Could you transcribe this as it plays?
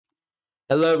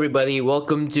Hello everybody,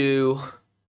 welcome to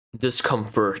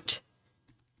Discomfort.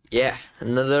 Yeah,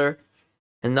 another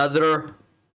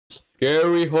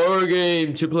scary horror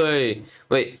game to play.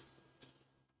 Wait.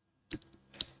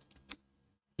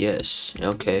 Yes,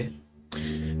 okay.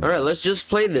 Alright, let's just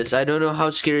play this. I don't know how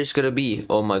scary it's gonna be.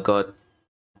 Oh my god.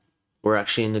 We're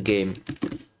actually in the game.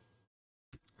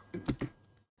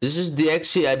 This is the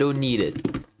exit, I don't need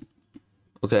it.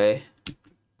 Okay.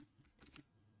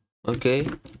 Okay,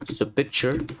 it's a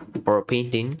picture or a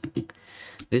painting.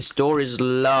 This door is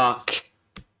locked.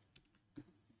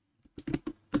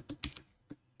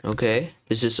 Okay,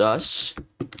 this is us.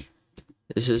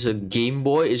 This is a Game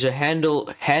Boy. It's a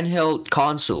handheld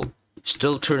console.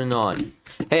 Still turning on.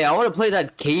 Hey, I want to play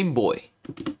that Game Boy.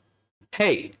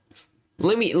 Hey,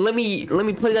 let me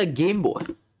play that Game Boy.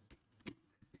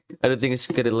 I don't think it's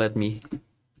gonna let me.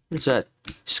 What's that?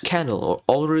 It's a candle,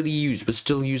 already used but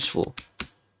still useful.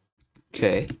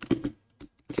 Okay.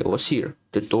 Okay, what's here?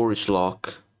 The door is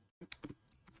locked.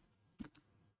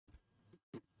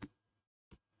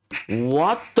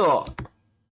 What the?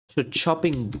 It's a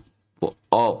chopping.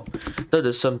 Oh, that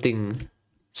is something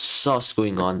sus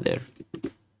going on there.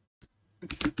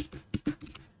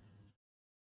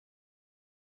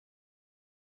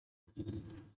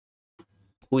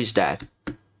 Who is that?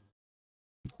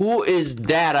 Who is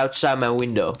that outside my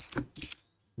window?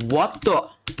 What the?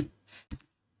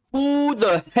 Who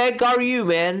the heck are you,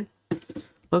 man?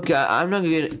 Okay, I'm not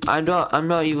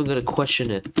even gonna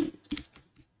question it.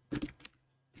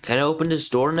 Can I open this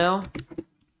door now?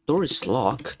 Door is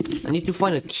locked. I need to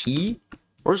find a key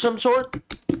or some sort.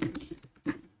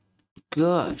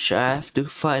 Gosh, I have to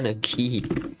find a key.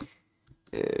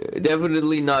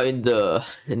 Definitely not in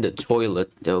the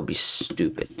toilet. That would be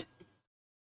stupid.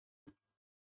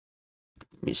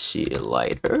 Let me see, a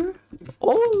lighter.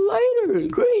 Oh, lighter!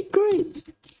 Great, great.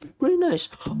 Very nice.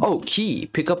 Oh, key.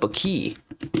 Pick up a key.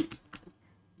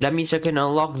 That means I can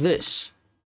unlock this.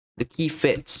 The key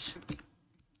fits.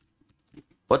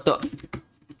 What the?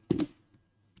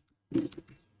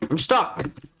 I'm stuck.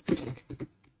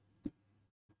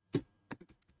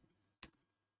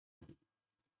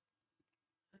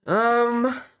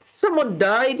 Someone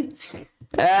died.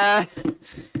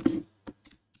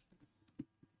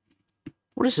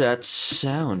 What is that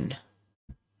sound?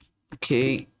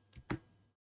 Okay.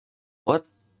 What?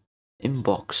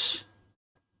 Inbox.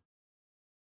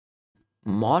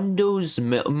 Mondo's?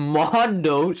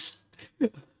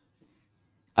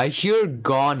 I hear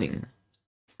gawning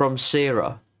from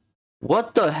Sarah.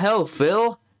 What the hell,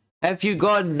 Phil? Have you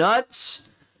gone nuts?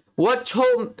 What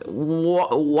told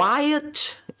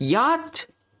Wyatt? Yacht?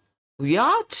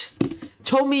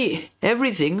 Told me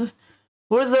everything.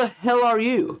 Where the hell are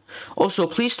you? Also,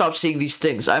 please stop saying these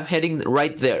things. I'm heading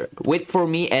right there. Wait for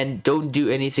me and don't do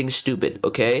anything stupid,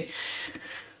 okay?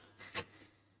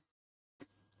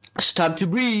 It's time to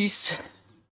breathe.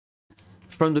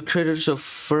 From the creators of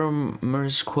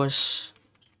Firmer's Quest.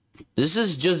 This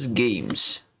is just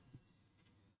games.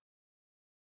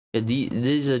 Yeah,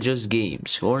 these are just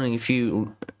games. Warning, if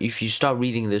you stop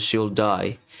reading this, you'll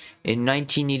die. In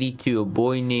 1982, a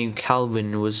boy named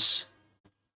Calvin was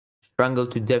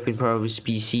strangled to death in front of his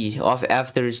PC.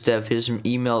 After his death, his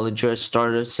email address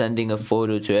started sending a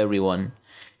photo to everyone.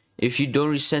 If you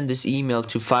don't resend this email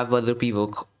to 5 other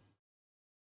people,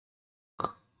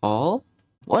 call?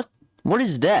 What? What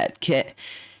is that?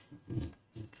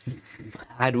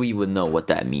 I don't even know what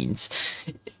that means.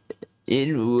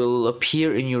 It will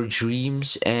appear in your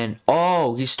dreams and...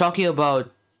 Oh, he's talking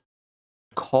about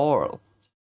Carl.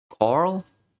 Carl?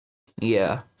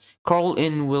 Yeah. Carl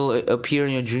will appear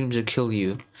in your dreams and kill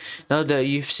you. Now that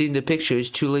you've seen the picture, it's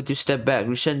too late to step back.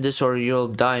 Resend this or you'll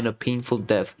die in a painful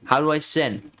death. How do I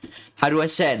send? How do I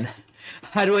send?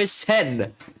 How do I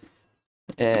send?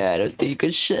 I don't think you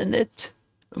can send it.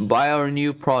 Buy our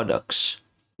new products.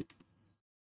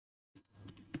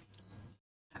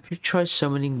 Have you tried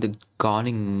summoning the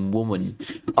gawning woman?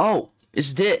 Oh,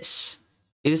 it's this.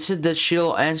 It is said that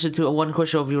she'll answer to one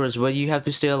question of yours, but you have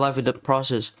to stay alive in the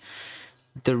process.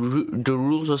 The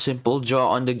rules are simple. Draw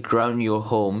on the ground your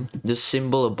home, the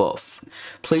symbol above.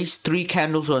 Place 3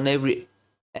 candles on every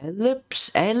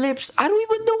ellipse. I don't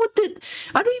even know what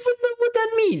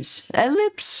that means.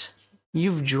 Ellipse.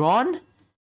 You've drawn?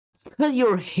 Cut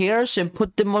your hairs and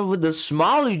put them on with the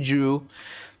smile you drew.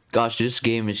 Gosh, this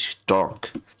game is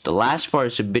dark. The last part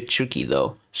is a bit tricky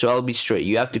though, so I'll be straight.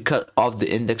 You have to cut off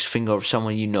the index finger of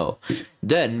someone you know.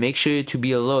 Then make sure to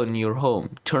be alone in your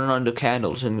home. Turn on the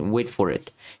candles and wait for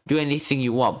it. Do anything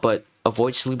you want, but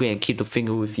avoid sleeping and keep the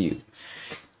finger with you.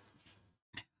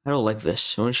 I don't like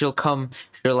this. When she'll come,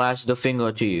 she'll ask the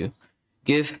finger to you.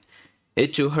 Give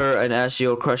it to her and ask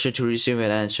your crusher to receive an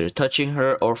answer. Touching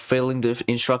her or failing the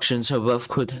instructions above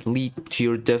could lead to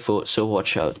your death, so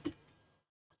watch out.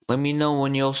 Let me know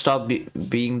when you'll stop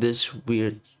being this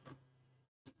weird.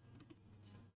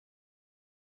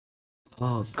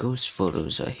 Oh, ghost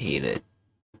photos, I hate it.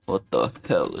 What the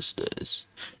hell is this?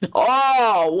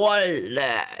 Oh, what is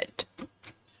that?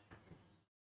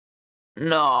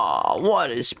 Nah,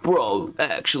 what is bro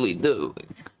actually doing?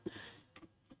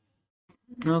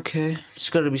 Okay, it's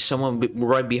gotta be someone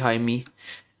right behind me.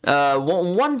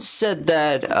 One said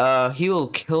that he will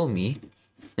kill me.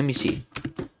 Let me see.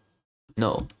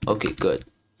 No. Okay, good.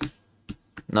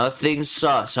 Nothing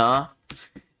sus, huh?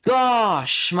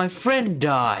 Gosh, my friend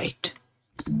died.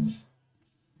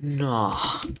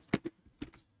 Nah.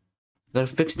 Gotta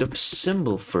fix the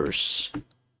symbol first.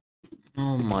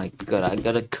 Oh my god, I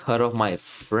gotta cut off my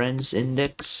friend's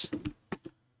index.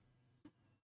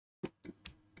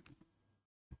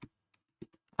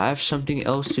 I have something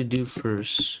else to do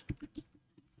first.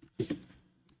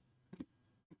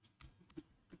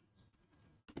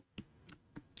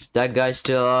 That guy's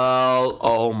still out.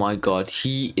 Oh my god,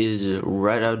 he is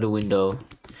right out the window.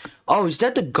 Oh, is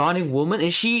that the Gawning woman?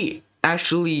 Is she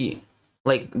actually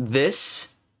like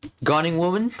this Gawning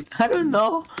woman? I don't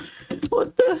know.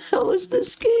 What the hell is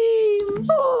this game?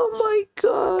 Oh my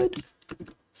god.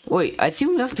 Wait, I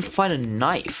think we have to find a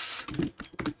knife.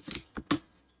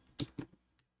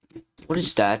 What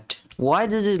is that? Why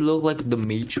does it look like the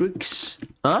Matrix?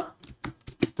 Huh?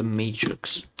 The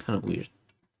Matrix. Kind of weird.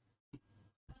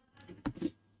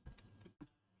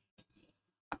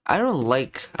 I don't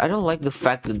like the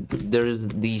fact that there's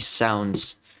these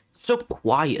sounds. It's so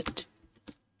quiet.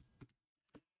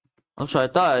 Also, I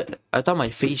thought my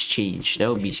face changed. That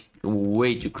would be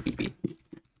way too creepy.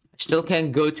 I still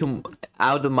can't go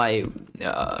out of my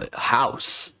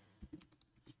house.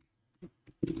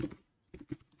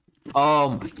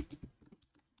 Oh my.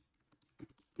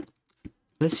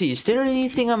 Let's see, is there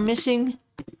anything I'm missing?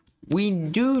 We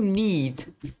do need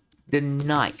the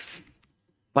knife,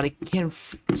 but I can't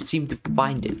seem to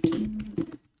find it.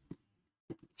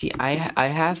 See, I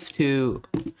have to.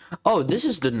 Oh, this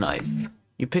is the knife.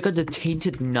 You pick up the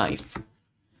tainted knife.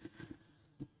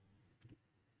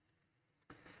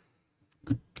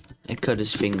 I cut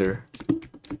his finger.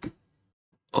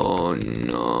 Oh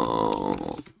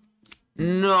no.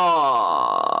 No.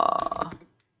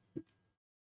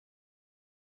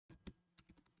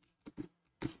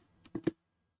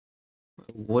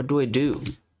 What do I do?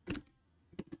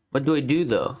 What do I do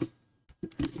though?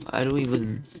 I don't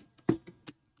even.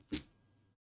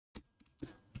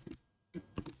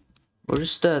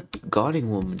 Where's that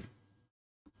Gawning woman?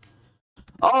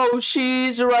 Oh,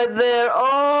 she's right there.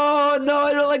 Oh no,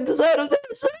 I don't like the sound of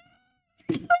this.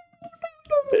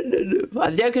 I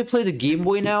think I can play the Game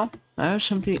Boy now. I have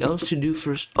something else to do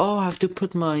first. Oh, I have to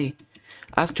put my.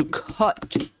 I have to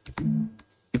cut.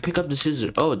 You pick up the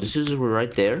scissors. Oh, the scissors were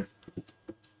right there.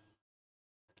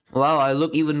 Wow, I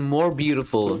look even more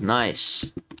beautiful. Nice.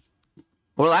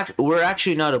 We're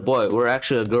actually not a boy. We're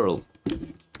actually a girl.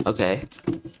 Okay.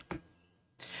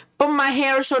 But my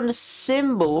hair's on the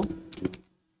symbol.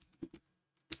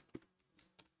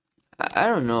 I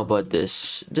don't know about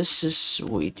this. This is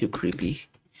way too creepy.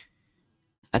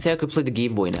 I think I could play the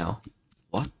Game Boy now.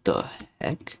 What the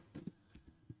heck?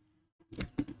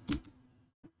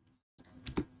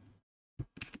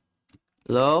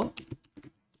 Hello?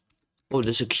 Oh,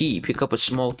 there's a key. Pick up a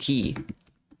small key.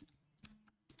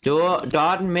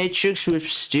 Dot matrix with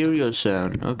stereo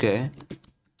sound. Okay.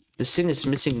 This thing is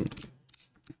missing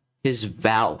his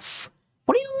valve.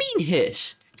 What do you mean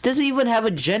his? It doesn't even have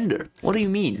a gender. What do you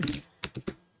mean?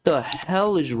 The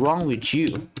hell is wrong with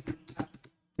you?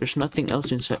 There's nothing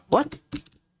else inside. What?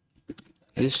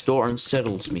 This door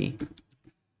unsettles me.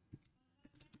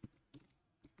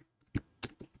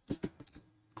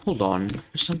 Hold on.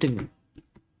 There's something.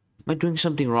 Am I doing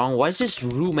something wrong? Why is this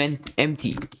room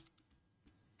empty?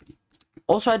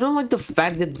 Also, I don't like the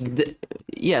fact that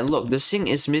yeah, look, the thing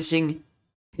is missing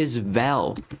his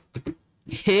valve.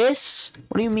 His?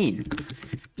 What do you mean?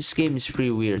 This game is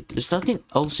pretty weird. There's nothing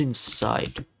else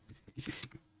inside.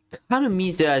 Kind of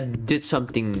means that I did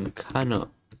something kind of,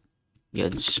 yeah,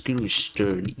 the screw is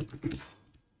sturdy.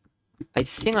 I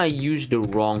think I used the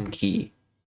wrong key,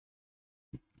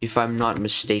 if I'm not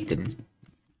mistaken.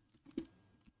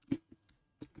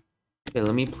 Okay,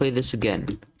 let me play this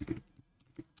again.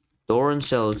 Door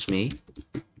unsettles me.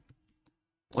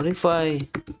 What if I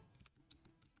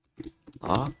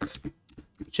lock?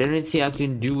 Is there anything I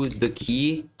can do with the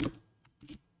key?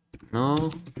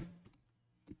 No.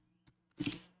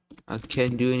 I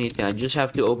can't do anything. I just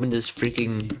have to open this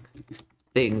freaking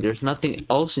thing. There's nothing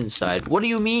else inside. What do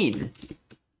you mean?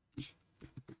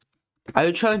 Are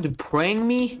you trying to prank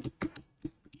me?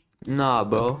 Nah,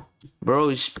 bro. Bro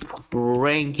is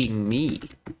pranking me.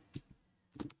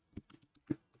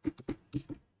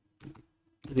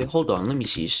 Okay, hold on. Let me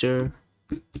see, sir.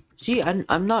 See,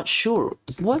 I'm not sure.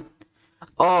 What?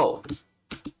 Oh.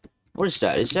 What is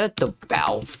that? Is that the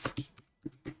valve?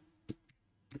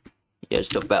 Yes,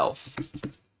 the valve.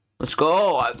 Let's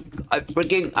go. I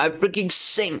freaking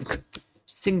sink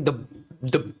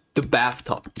the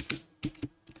bathtub.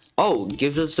 Oh,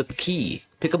 gives us the key.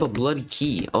 Pick up a bloody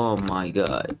key. Oh my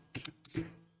god.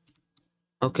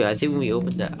 Okay, I think we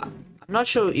opened that. I'm not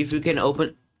sure if you can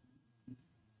open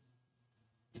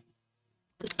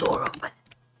the door open.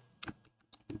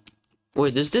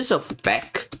 Wait, is this a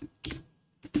back?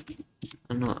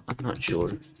 I'm not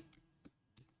sure.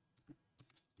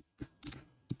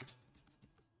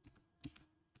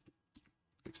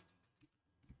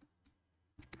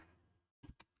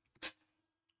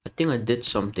 I think I did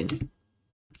something.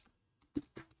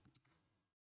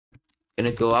 Can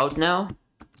it go out now?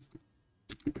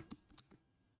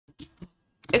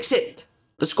 Exit!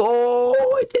 Let's go!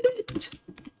 I did it!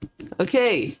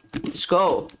 Okay, let's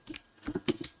go.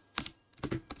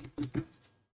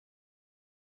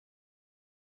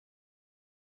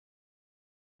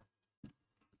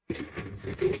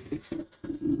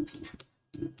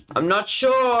 I'm not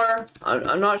sure.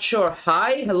 I'm not sure.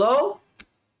 Hi? Hello?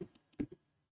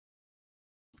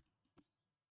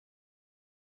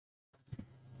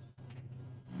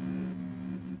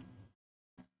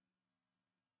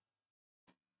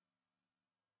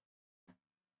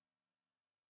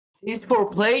 Please for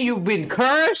play, you've been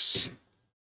cursed?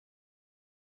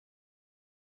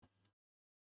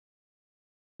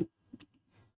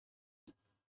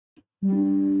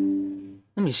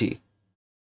 Let me see.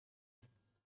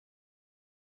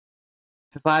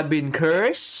 Have I been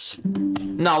cursed?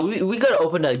 No, we gotta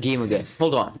open that game again.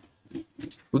 Hold on.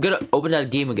 We gotta open that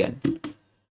game again.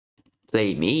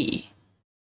 Play me.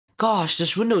 Gosh,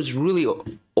 this window is really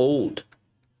old.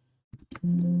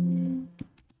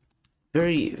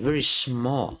 Very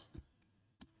small.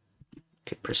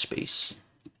 Okay, press space.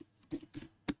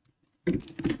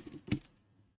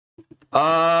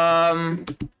 Why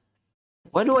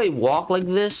do I walk like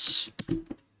this?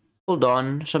 Hold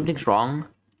on, something's wrong.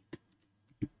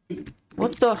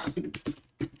 What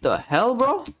the hell,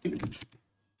 bro?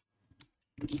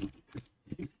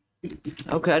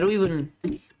 Okay, I don't even...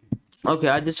 Okay,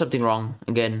 I did something wrong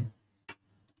again.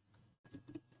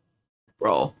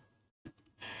 Bro.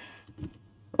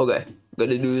 Okay,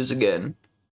 gotta do this again.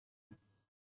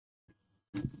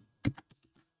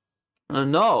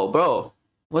 No, bro.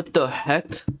 What the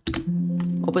heck?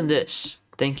 Open this.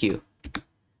 Thank you.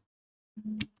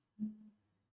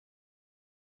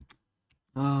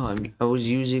 Oh, I was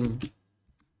using...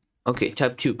 Okay,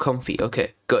 type 2, comfy.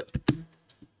 Okay, good.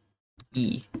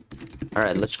 E.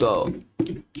 Alright, let's go.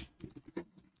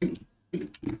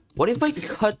 What if I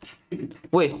cut...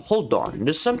 Wait, hold on.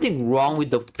 There's something wrong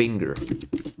with the finger.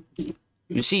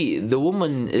 You see, the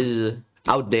woman is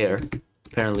out there.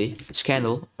 Apparently.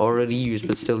 Scandal. Already used,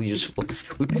 but still useful.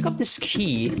 We pick up this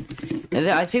key. And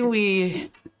then I think we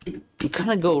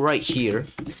kind of go right here.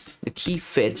 The key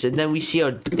fits. And then we see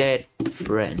our dead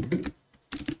friend.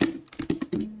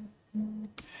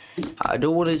 I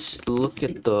don't want to look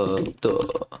at the...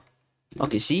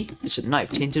 Okay, see? It's a knife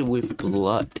tainted with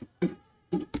blood.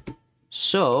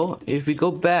 So, if we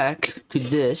go back to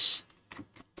this,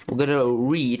 we're gonna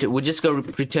read. We're just gonna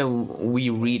pretend we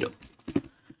read.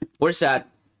 Where's that?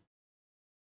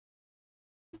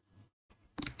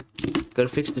 Gotta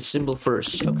fix the symbol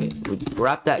first. Okay, we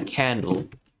grab that candle.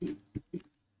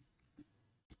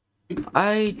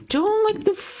 I don't like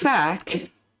the fact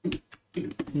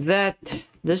that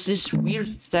there's this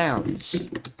weird sounds.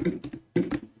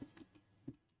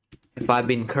 Have I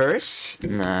been cursed?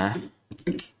 Nah.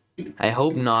 I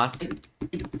hope not.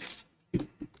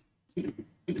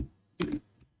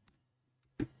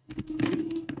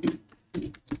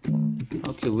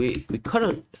 Okay, we cut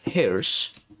our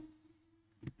hairs.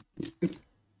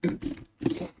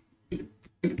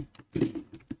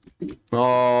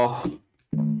 Oh,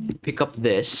 pick up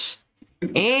this,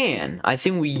 and I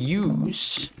think we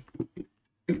use.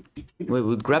 Wait,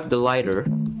 we grab the lighter.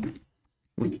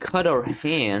 We cut our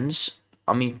hands.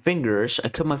 I mean fingers. I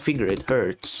cut my finger. It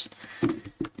hurts.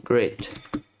 Great.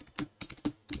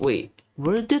 Wait,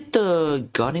 where did the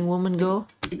guarding woman go?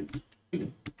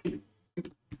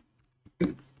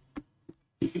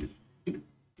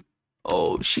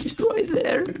 Oh, she's right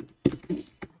there.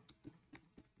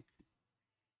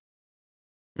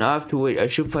 Now I have to wait. I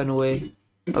should find a way.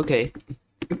 Okay.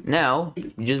 Now,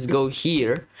 you just go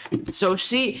here. So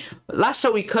see, last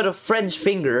time we cut a friend's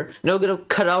finger. Now we're gonna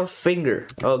cut our finger.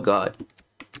 Oh god.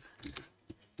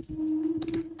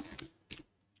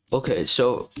 Okay,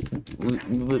 so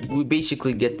we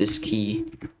basically get this key.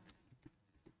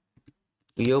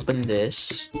 We open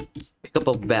this, pick up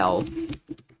a valve.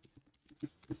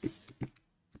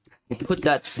 We put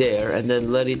that there and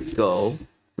then let it go.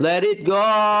 Let it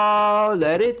go!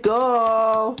 Let it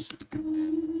go!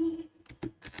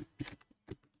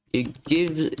 It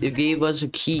gave us a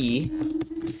key.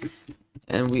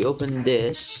 And we open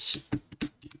this.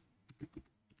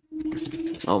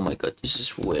 Oh my god, this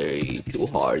is way too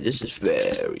hard. This is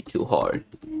very too hard.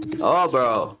 Oh,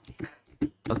 bro.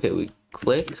 Okay, we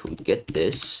click. We get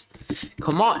this.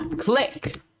 Come on,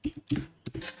 click! I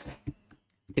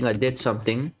think I did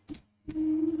something.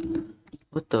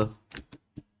 What the?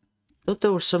 I thought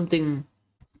there was something.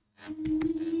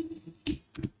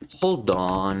 Hold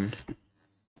on.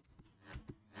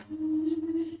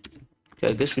 Okay,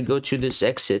 I guess we go to this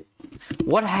exit.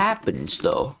 What happens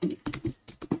though?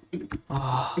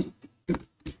 Oh.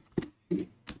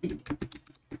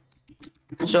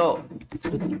 So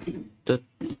the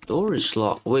door is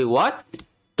locked. Wait, what?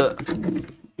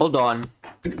 Hold on.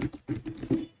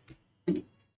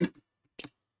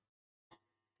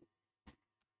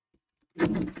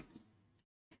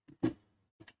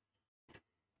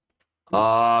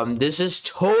 This is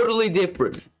totally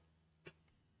different.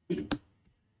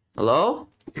 Hello?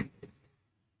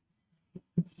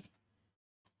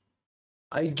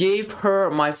 I gave her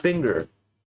my finger.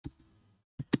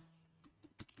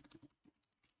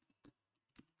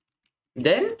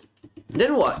 Then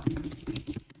what?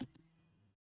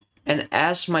 And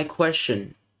ask my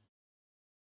question.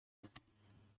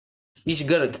 She's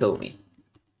gonna kill me.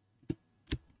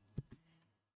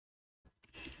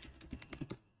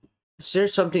 Is there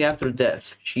something after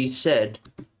death? She said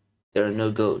there are no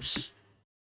ghosts.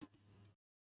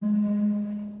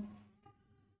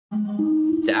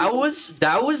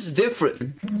 That was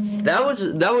different. That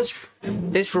was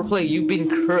thanks for playing. You've been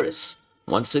cursed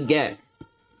once again.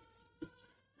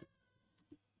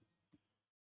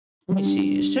 Let me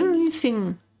see. Is there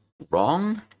anything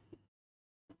wrong?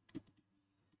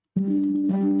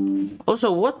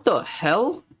 Also, what the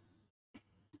hell?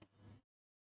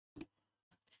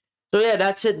 So yeah,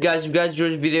 that's it, guys. If you guys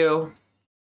enjoyed the video,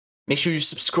 make sure you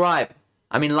subscribe.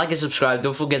 I mean, like and subscribe.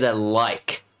 Don't forget that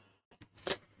like.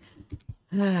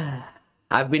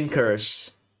 I've been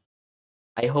cursed.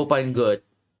 I hope I'm good.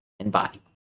 And bye.